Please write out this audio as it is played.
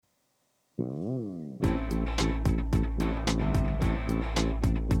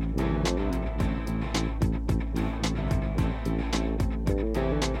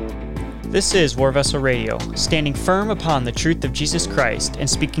This is War Vessel Radio, standing firm upon the truth of Jesus Christ and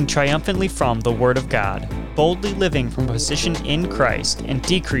speaking triumphantly from the Word of God, boldly living from a position in Christ and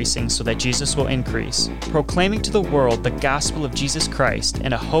decreasing so that Jesus will increase, proclaiming to the world the gospel of Jesus Christ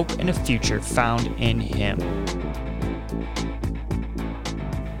and a hope and a future found in Him.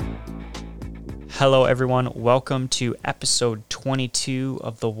 Hello everyone, welcome to episode 22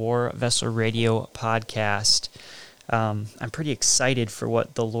 of the War Vessel Radio podcast. I'm pretty excited for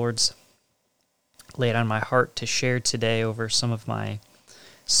what the Lord's laid on my heart to share today over some of my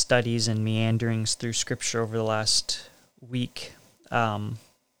studies and meanderings through Scripture over the last week. That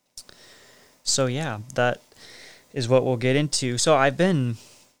is what we'll get into. So I've been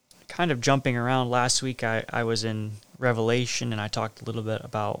kind of jumping around. Last week I was in Revelation and I talked a little bit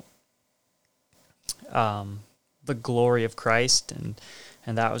about the glory of Christ, and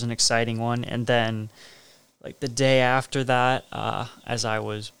that was an exciting one. And then like the day after that, as I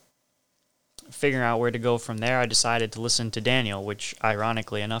was figuring out where to go from there, I decided to listen to Daniel, which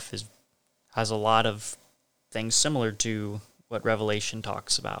ironically enough has a lot of things similar to what Revelation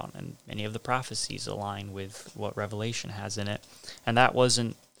talks about, and many of the prophecies align with what Revelation has in it. And that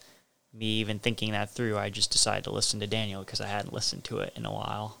wasn't me even thinking that through. I just decided to listen to Daniel because I hadn't listened to it in a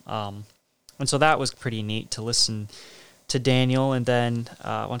while. And so that was pretty neat to listen to Daniel. And then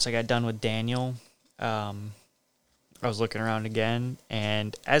once I got done with Daniel, I was looking around again,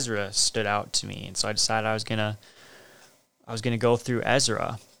 and Ezra stood out to me, and so I decided I was gonna go through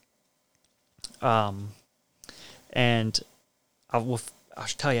Ezra, and I'll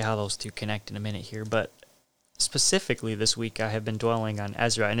tell you how those two connect in a minute here. But specifically this week, I have been dwelling on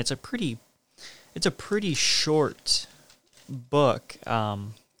Ezra, and it's a pretty short book.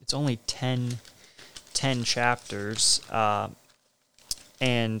 It's only 10 chapters,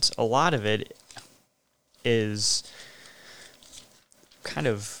 and a lot of it is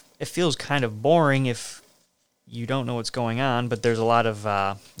it feels kind of boring if you don't know what's going on, but there's a lot of,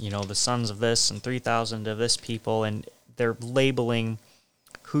 the sons of this and 3,000 of this people, and they're labeling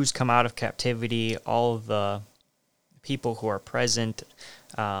who's come out of captivity, all of the people who are present,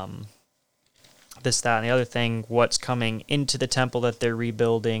 this, that, and the other thing, what's coming into the temple that they're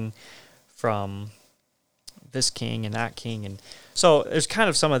rebuilding from this king and that king. And so there's kind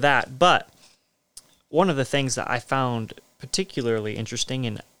of some of that, but one of the things that I found particularly interesting,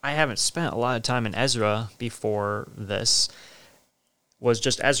 and I haven't spent a lot of time in Ezra before this, was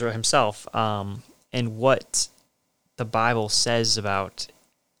just Ezra himself, and what the Bible says about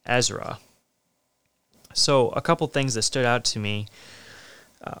Ezra. So a couple things that stood out to me.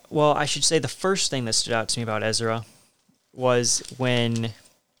 I should say the first thing that stood out to me about Ezra was when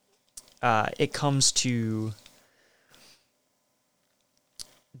it comes to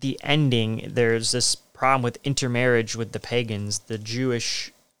the ending. There's this problem with intermarriage with the pagans. The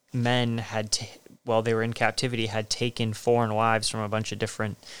Jewish men while they were in captivity, had taken foreign wives from a bunch of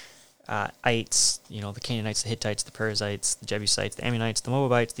different ites, the Canaanites, the Hittites, the Perizzites, the Jebusites, the Ammonites, the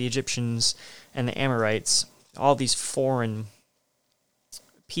Moabites, the Egyptians, and the Amorites, all these foreign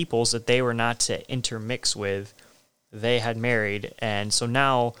peoples that they were not to intermix with, they had married. And so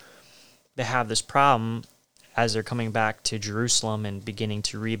now they have this problem as they're coming back to Jerusalem and beginning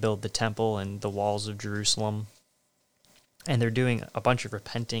to rebuild the temple and the walls of Jerusalem. And they're doing a bunch of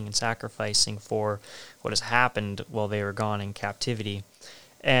repenting and sacrificing for what has happened while they were gone in captivity.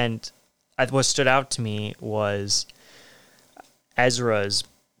 And what stood out to me was Ezra's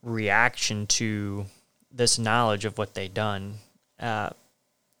reaction to this knowledge of what they'd done.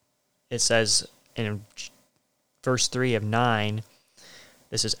 It says in verse 3 of 9,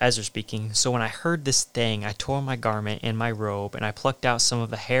 this is Ezra speaking, "So when I heard this thing, I tore my garment and my robe, and I plucked out some of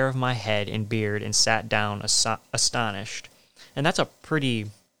the hair of my head and beard and sat down astonished." And that's a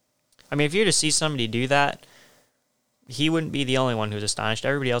pretty... if you were to see somebody do that, he wouldn't be the only one who's astonished.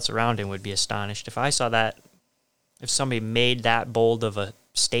 Everybody else around him would be astonished. If I saw that, if somebody made that bold of a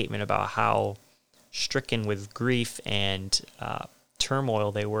statement about how stricken with grief and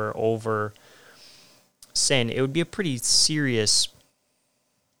turmoil they were over sin, it would be a pretty serious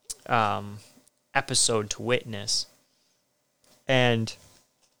episode to witness.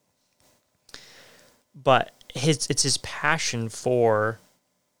 But it's his passion for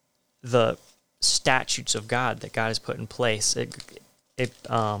the statutes of God that God has put in place. It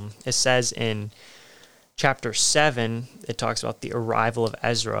says in chapter 7, it talks about the arrival of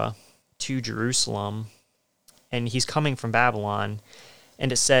Ezra to Jerusalem, and he's coming from Babylon.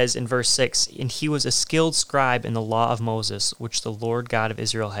 And it says in verse 6, "And he was a skilled scribe in the law of Moses, which the Lord God of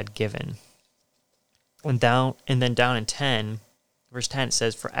Israel had given." And then down in 10, Verse 10, it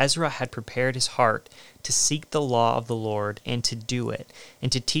says, "For Ezra had prepared his heart to seek the law of the Lord and to do it,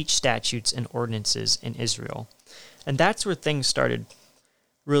 and to teach statutes and ordinances in Israel." And that's where things started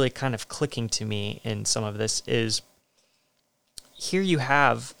really kind of clicking to me in some of this is here you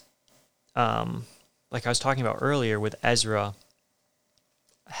have, like I was talking about earlier with Ezra,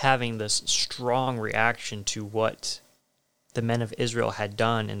 having this strong reaction to what the men of Israel had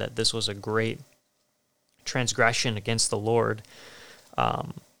done and that this was a great transgression against the Lord.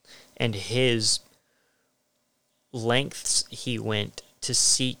 And his lengths he went to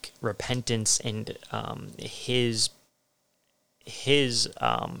seek repentance and his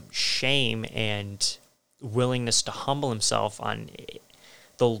shame and willingness to humble himself on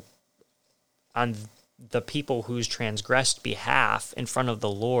the people whose transgressed behalf in front of the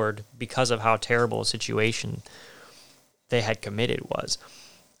Lord because of how terrible a situation they had committed was.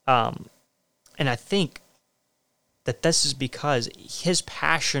 And I think that this is because his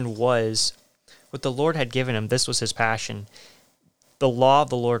passion was what the Lord had given him. This was his passion. The law of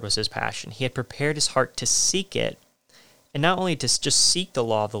the Lord was his passion. He had prepared his heart to seek it, and not only to just seek the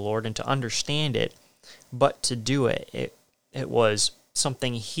law of the Lord and to understand it, but to do it. It was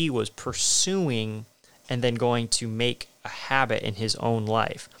something he was pursuing and then going to make a habit in his own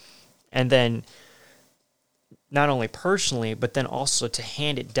life. And then not only personally, but then also to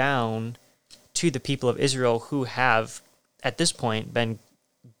hand it down to the people of Israel who have, at this point, been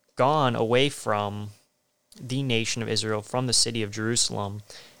gone away from the nation of Israel, from the city of Jerusalem,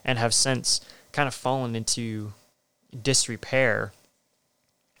 and have since kind of fallen into disrepair.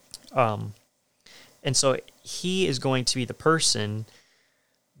 And so he is going to be the person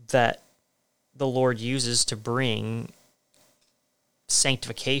that the Lord uses to bring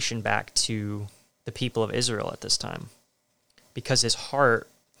sanctification back to the people of Israel at this time, because his heart,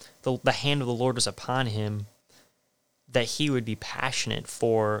 the hand of the Lord was upon him, that he would be passionate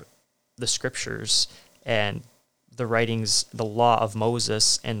for the scriptures and the writings, the law of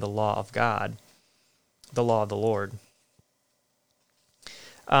Moses and the law of God, the law of the Lord.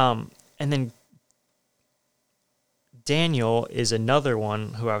 And then Daniel is another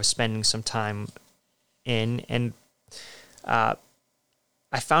one who I was spending some time in, and I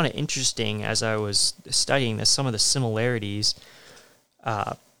found it interesting as I was studying this, some of the similarities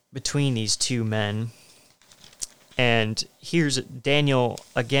between these two men. And here's Daniel,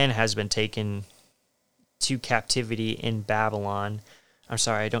 again, has been taken to captivity in Babylon. I'm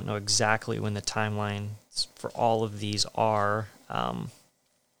sorry, I don't know exactly when the timelines for all of these are,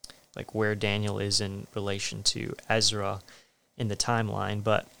 like where Daniel is in relation to Ezra in the timeline,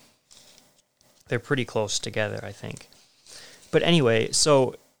 but they're pretty close together, I think. But anyway,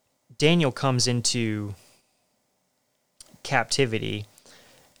 so Daniel comes into captivity,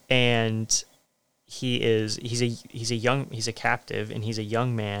 and he's a captive, and he's a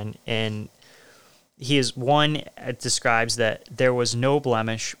young man, and he is one. It describes that there was no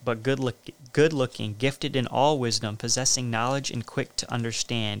blemish, but good looking, gifted in all wisdom, possessing knowledge and quick to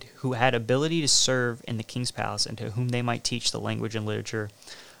understand, who had ability to serve in the king's palace, and to whom they might teach the language and literature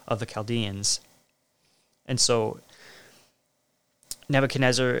of the Chaldeans. And so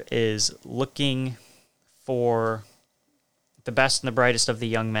Nebuchadnezzar is looking for the best and the brightest of the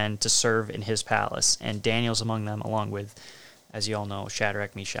young men to serve in his palace, and Daniel's among them, along with, as you all know,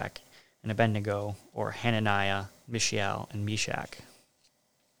 Shadrach, Meshach, and Abednego, or Hananiah, Mishael, and Meshach,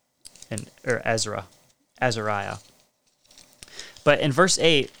 or Azariah. But in verse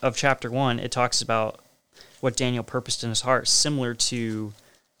 8 of chapter 1, it talks about what Daniel purposed in his heart, similar to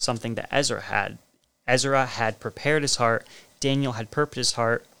something that Ezra had. Ezra had prepared his heart, Daniel had purposed his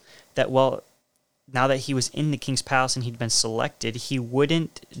heart, that now that he was in the king's palace and he'd been selected, he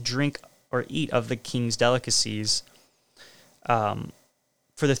wouldn't drink or eat of the king's delicacies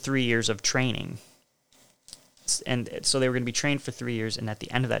for the 3 years of training. And so they were going to be trained for 3 years, and at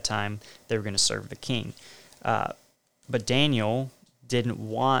the end of that time, they were going to serve the king. But Daniel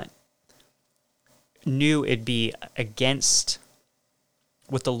knew it'd be against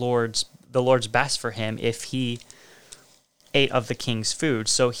what the Lord's best for him if he ate of the king's food.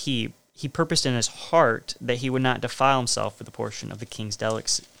 So he purposed in his heart that he would not defile himself with a portion of the king's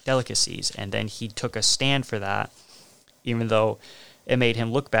delicacies, and then he took a stand for that, even though it made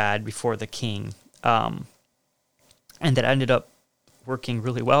him look bad before the king. And that ended up working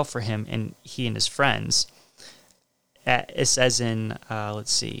really well for him and he and his friends. It says in,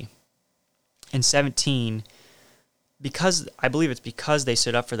 in 17, I believe it's because they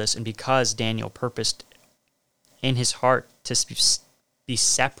stood up for this and because Daniel purposed in his heart to be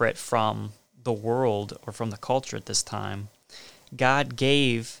separate from the world or from the culture at this time, God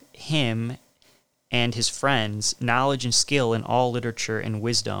gave him and his friends knowledge and skill in all literature and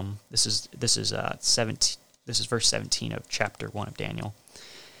wisdom. This is 17. This is verse 17 of chapter 1 of Daniel.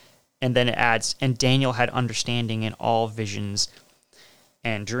 And then it adds, and Daniel had understanding in all visions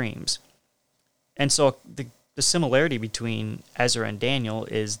and dreams. And so the similarity between Ezra and Daniel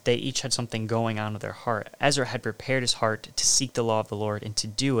is they each had something going on with their heart. Ezra had prepared his heart to seek the law of the Lord and to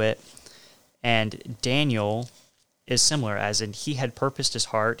do it. And Daniel is similar, as in he had purposed his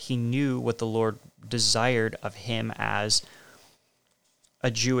heart. He knew what the Lord desired of him as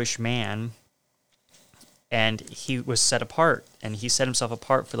a Jewish man, and he was set apart, and he set himself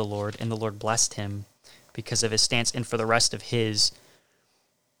apart for the Lord, and the Lord blessed him because of his stance. And for the rest of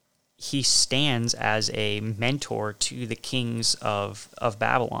he stands as a mentor to the kings of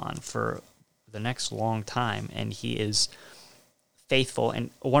Babylon for the next long time, and he is faithful. And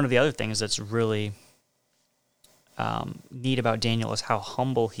one of the other things that's really neat about Daniel is how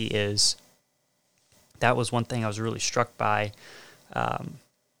humble he is. That was one thing I was really struck by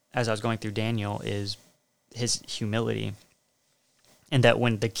as I was going through Daniel, is his humility. And that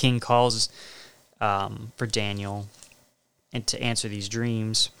when the king calls for Daniel and to answer these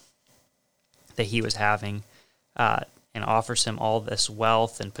dreams that he was having, and offers him all this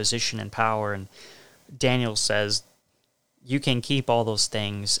wealth and position and power, and Daniel says, you can keep all those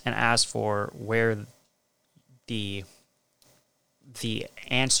things, and as for where the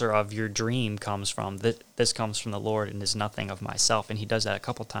answer of your dream comes from, this comes from the Lord and is nothing of myself. And he does that a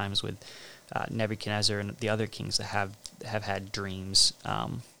couple times with Nebuchadnezzar and the other kings that have had dreams.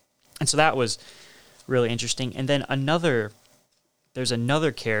 And so that was really interesting. And then there's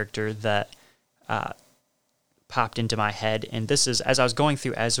another character that popped into my head, and this is, as I was going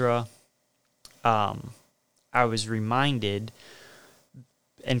through Ezra, I was reminded,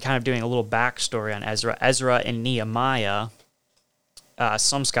 and kind of doing a little backstory on Ezra and Nehemiah.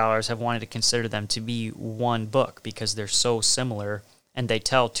 Some scholars have wanted to consider them to be one book because they're so similar, and they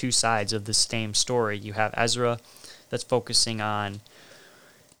tell two sides of the same story. You have Ezra that's focusing on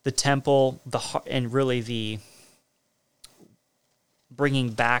the temple, and really the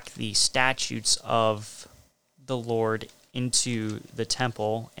bringing back the statutes of the Lord into the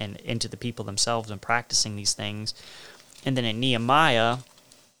temple and into the people themselves and practicing these things. And then in Nehemiah,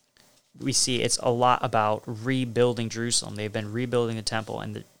 we see it's a lot about rebuilding Jerusalem. They've been rebuilding the temple,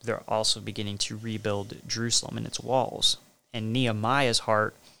 and they're also beginning to rebuild Jerusalem and its walls. And Nehemiah's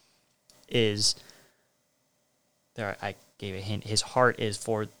heart is, there I gave a hint, his heart is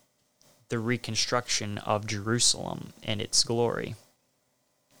for the reconstruction of Jerusalem and its glory.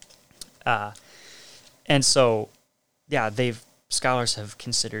 And so, yeah, scholars have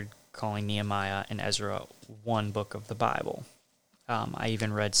considered calling Nehemiah and Ezra one book of the Bible. I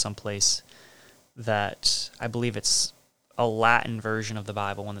even read someplace that I believe it's a Latin version of the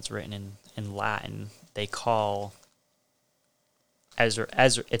Bible, one that's written in Latin. They call Ezra,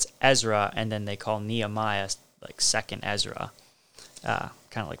 it's Ezra, and then they call Nehemiah like Second Ezra, kind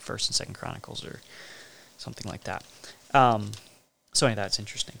of like First and Second Chronicles or something like that. So anyway, that's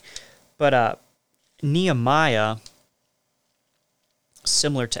interesting. But Nehemiah,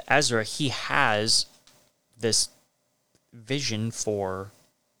 similar to Ezra, he has this vision for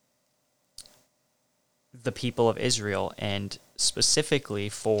the people of Israel, and specifically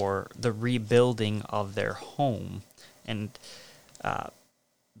for the rebuilding of their home and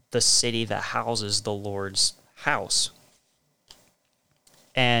the city that houses the Lord's house.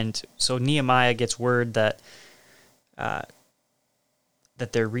 And so Nehemiah gets word that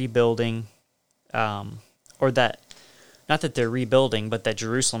they're rebuilding, or that, not that they're rebuilding, but that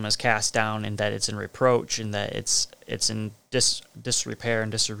Jerusalem is cast down, and that it's in reproach, and that it's in disrepair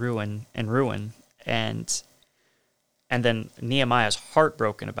and ruin. And then Nehemiah's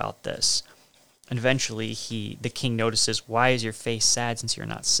heartbroken about this. And eventually the king notices, why is your face sad since you're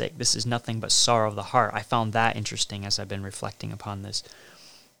not sick? This is nothing but sorrow of the heart. I found that interesting as I've been reflecting upon this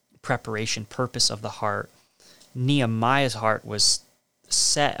preparation, purpose of the heart. Nehemiah's heart was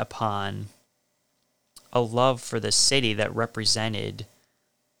set upon a love for the city that represented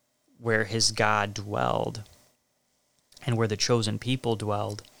where his God dwelled and where the chosen people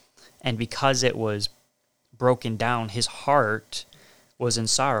dwelled. And because it was broken down, his heart was in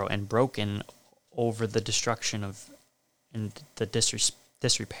sorrow and broken over the destruction of and the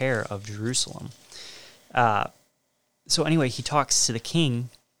disrepair of Jerusalem. So anyway, he talks to the king,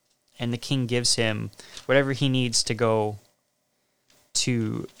 and the king gives him whatever he needs to go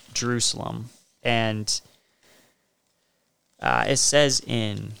to Jerusalem. And it says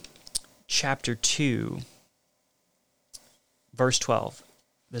in chapter 2, verse 12,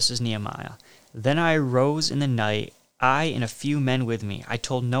 this is Nehemiah. Then I rose in the night, I and a few men with me. I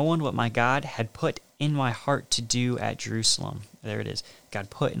told no one what my God had put in my heart to do at Jerusalem. There it is.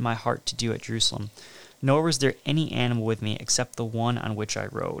 God put in my heart to do at Jerusalem. Nor was there any animal with me except the one on which I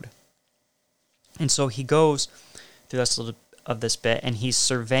rode. And so he goes through the rest of this bit, and he's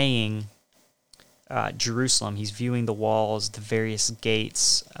surveying Jerusalem. He's viewing the walls, the various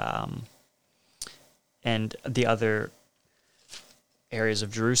gates, and the other areas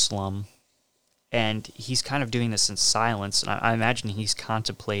of Jerusalem. And he's kind of doing this in silence. And I imagine he's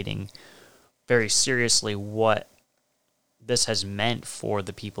contemplating very seriously what this has meant for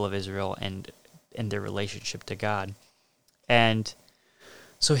the people of Israel and their relationship to God. And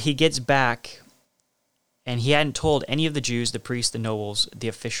so he gets back, and he hadn't told any of the Jews, the priests, the nobles, the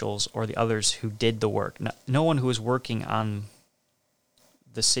officials, or the others who did the work. No one who was working on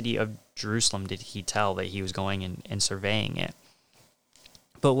the city of Jerusalem did he tell that he was going and surveying it.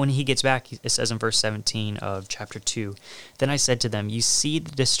 But when he gets back, it says in verse 17 of chapter 2, Then I said to them, You see the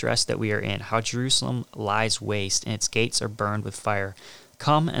distress that we are in, how Jerusalem lies waste, and its gates are burned with fire.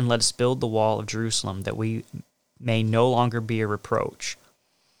 Come and let us build the wall of Jerusalem, that we may no longer be a reproach.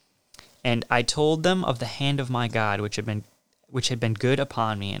 And I told them of the hand of my God, which had been good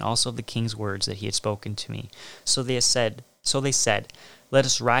upon me, and also of the king's words that he had spoken to me. So they said, Let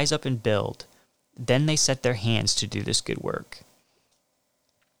us rise up and build. Then they set their hands to do this good work.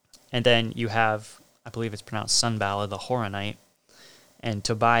 And then you have, I believe it's pronounced Sanballat, the Horonite, and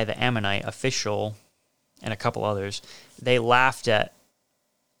Tobiah, the Ammonite official, and a couple others. They laughed at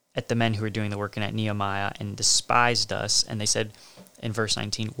the men who were doing the work and at Nehemiah and despised us. And they said in verse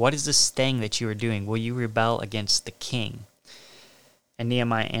 19, What is this thing that you are doing? Will you rebel against the king? And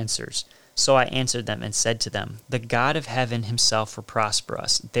Nehemiah answers, So I answered them and said to them, The God of heaven himself will prosper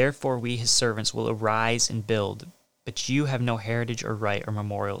us. Therefore we, his servants, will arise and build. But you have no heritage or right or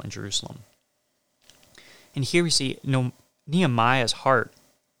memorial in Jerusalem. And here we see Nehemiah's heart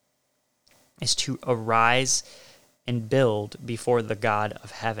is to arise and build before the God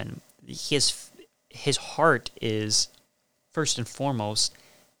of heaven. His heart is, first and foremost,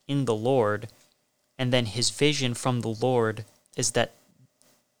 in the Lord, and then his vision from the Lord is that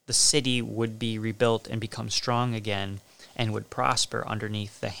the city would be rebuilt and become strong again and would prosper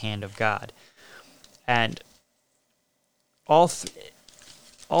underneath the hand of God. And all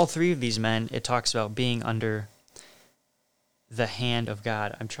three of these men, it talks about being under the hand of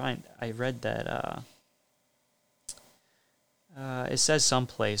God. I read that, it says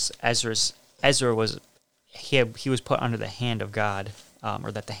someplace, Ezra was put under the hand of God,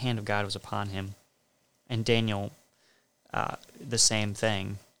 or that the hand of God was upon him. And Daniel, the same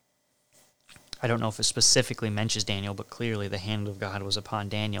thing. I don't know if it specifically mentions Daniel, but clearly the hand of God was upon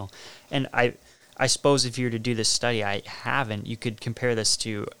Daniel. And I suppose if you were to do this study, you could compare this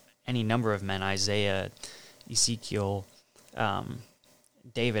to any number of men, Isaiah, Ezekiel,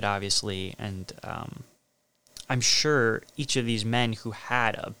 David, obviously, and I'm sure each of these men who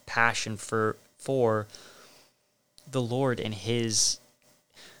had a passion for the Lord and his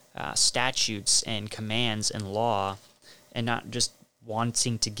statutes and commands and law, and not just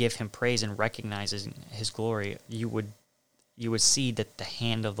wanting to give him praise and recognizing his glory, you would see that the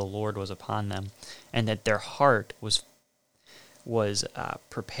hand of the Lord was upon them, and that their heart was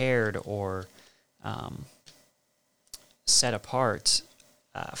prepared or set apart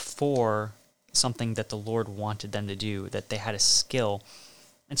for something that the Lord wanted them to do, that they had a skill.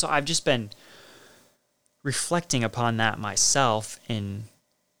 And so I've just been reflecting upon that myself in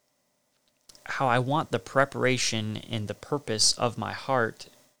how I want the preparation and the purpose of my heart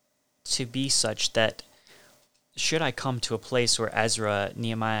to be such that should I come to a place where Ezra,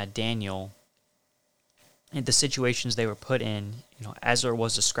 Nehemiah, Daniel, and the situations they were put in, Ezra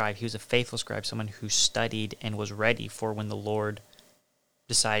was a scribe. He was a faithful scribe, someone who studied and was ready for when the Lord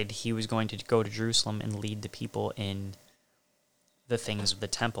decided he was going to go to Jerusalem and lead the people in the things of the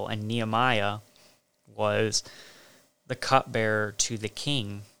temple. And Nehemiah was the cupbearer to the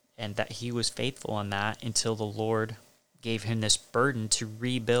king, and that he was faithful in that until the Lord gave him this burden to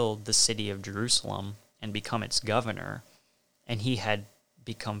rebuild the city of Jerusalem and become its governor. And he had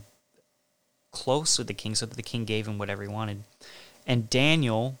become close with the king, so that the king gave him whatever he wanted. And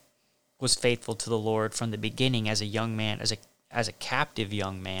Daniel was faithful to the Lord from the beginning as a young man, as a captive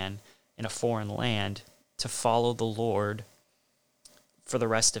young man in a foreign land, to follow the Lord for the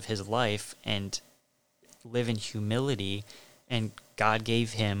rest of his life and live in humility. And God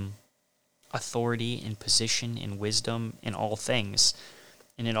gave him authority and position and wisdom in all things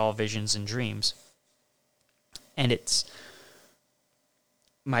and in all visions and dreams. And it's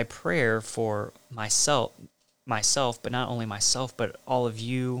my prayer for myself, but not only myself, but all of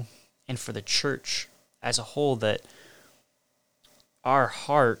you, and for the church as a whole, that our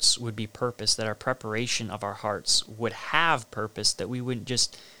hearts would be purpose, that our preparation of our hearts would have purpose, that we wouldn't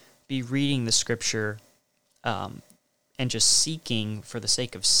just be reading the scripture and just seeking for the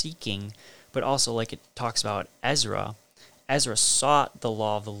sake of seeking, but also like it talks about Ezra. Ezra sought the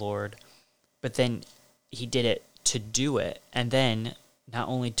law of the Lord, but then he did it to do it, and then not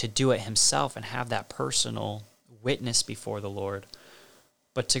only to do it himself and have that personal witness before the Lord,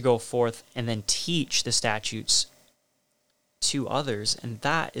 but to go forth and then teach the statutes to others. And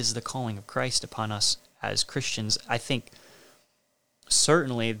that is the calling of Christ upon us as Christians. I think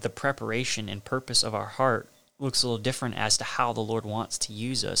certainly the preparation and purpose of our heart looks a little different as to how the Lord wants to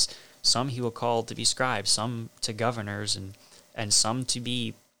use us. Some he will call to be scribes, some to governors, and some to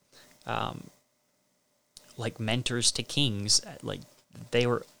be like mentors to kings. Like they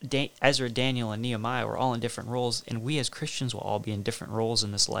were, Ezra, Daniel, and Nehemiah were all in different roles, and we as Christians will all be in different roles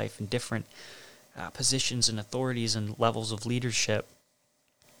in this life, in different positions and authorities and levels of leadership.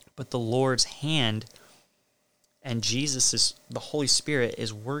 But the Lord's hand and the Holy Spirit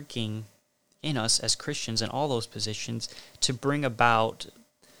is working in us as Christians in all those positions to bring about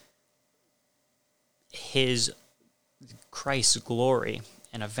Christ's glory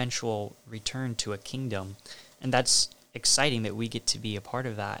and eventual return to a kingdom. And that's exciting that we get to be a part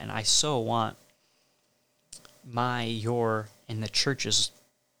of that. And I so want your, and the church's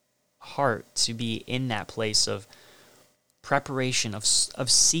heart to be in that place of preparation, of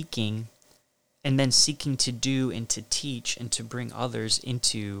seeking, and then seeking to do and to teach and to bring others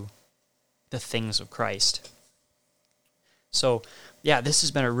into the things of Christ. So, yeah, this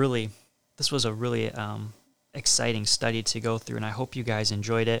was a really exciting study to go through, and I hope you guys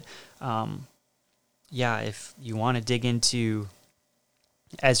enjoyed it. If you want to dig into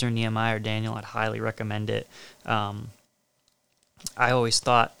Ezra, Nehemiah, or Daniel, I'd highly recommend it. I always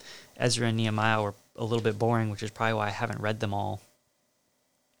thought Ezra and Nehemiah were a little bit boring, which is probably why I haven't read them all,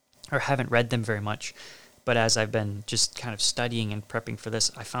 or haven't read them very much. But as I've been just kind of studying and prepping for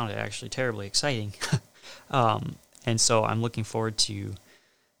this, I found it actually terribly exciting. And so I'm looking forward to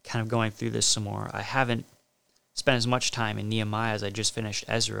kind of going through this some more. I haven't spent as much time in Nehemiah as I just finished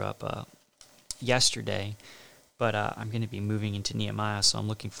Ezra up yesterday, but I'm going to be moving into Nehemiah, so I'm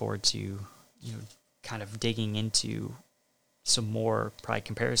looking forward to kind of digging into some more probably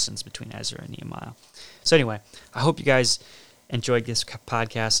comparisons between Ezra and Nehemiah. So anyway, I hope you guys enjoyed this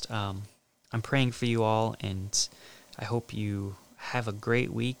podcast. I'm praying for you all, and I hope you have a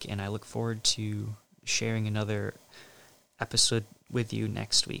great week, and I look forward to sharing another episode with you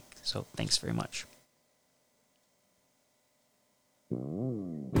next week. So thanks very much.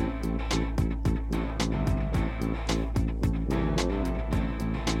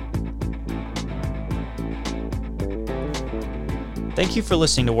 Thank you for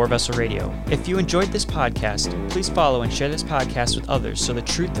listening to War Vessel Radio. If you enjoyed this podcast, please follow and share this podcast with others so the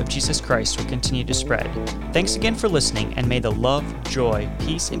truth of Jesus Christ will continue to spread. Thanks again for listening, and may the love, joy,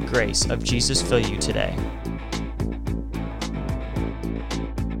 peace, and grace of Jesus fill you today.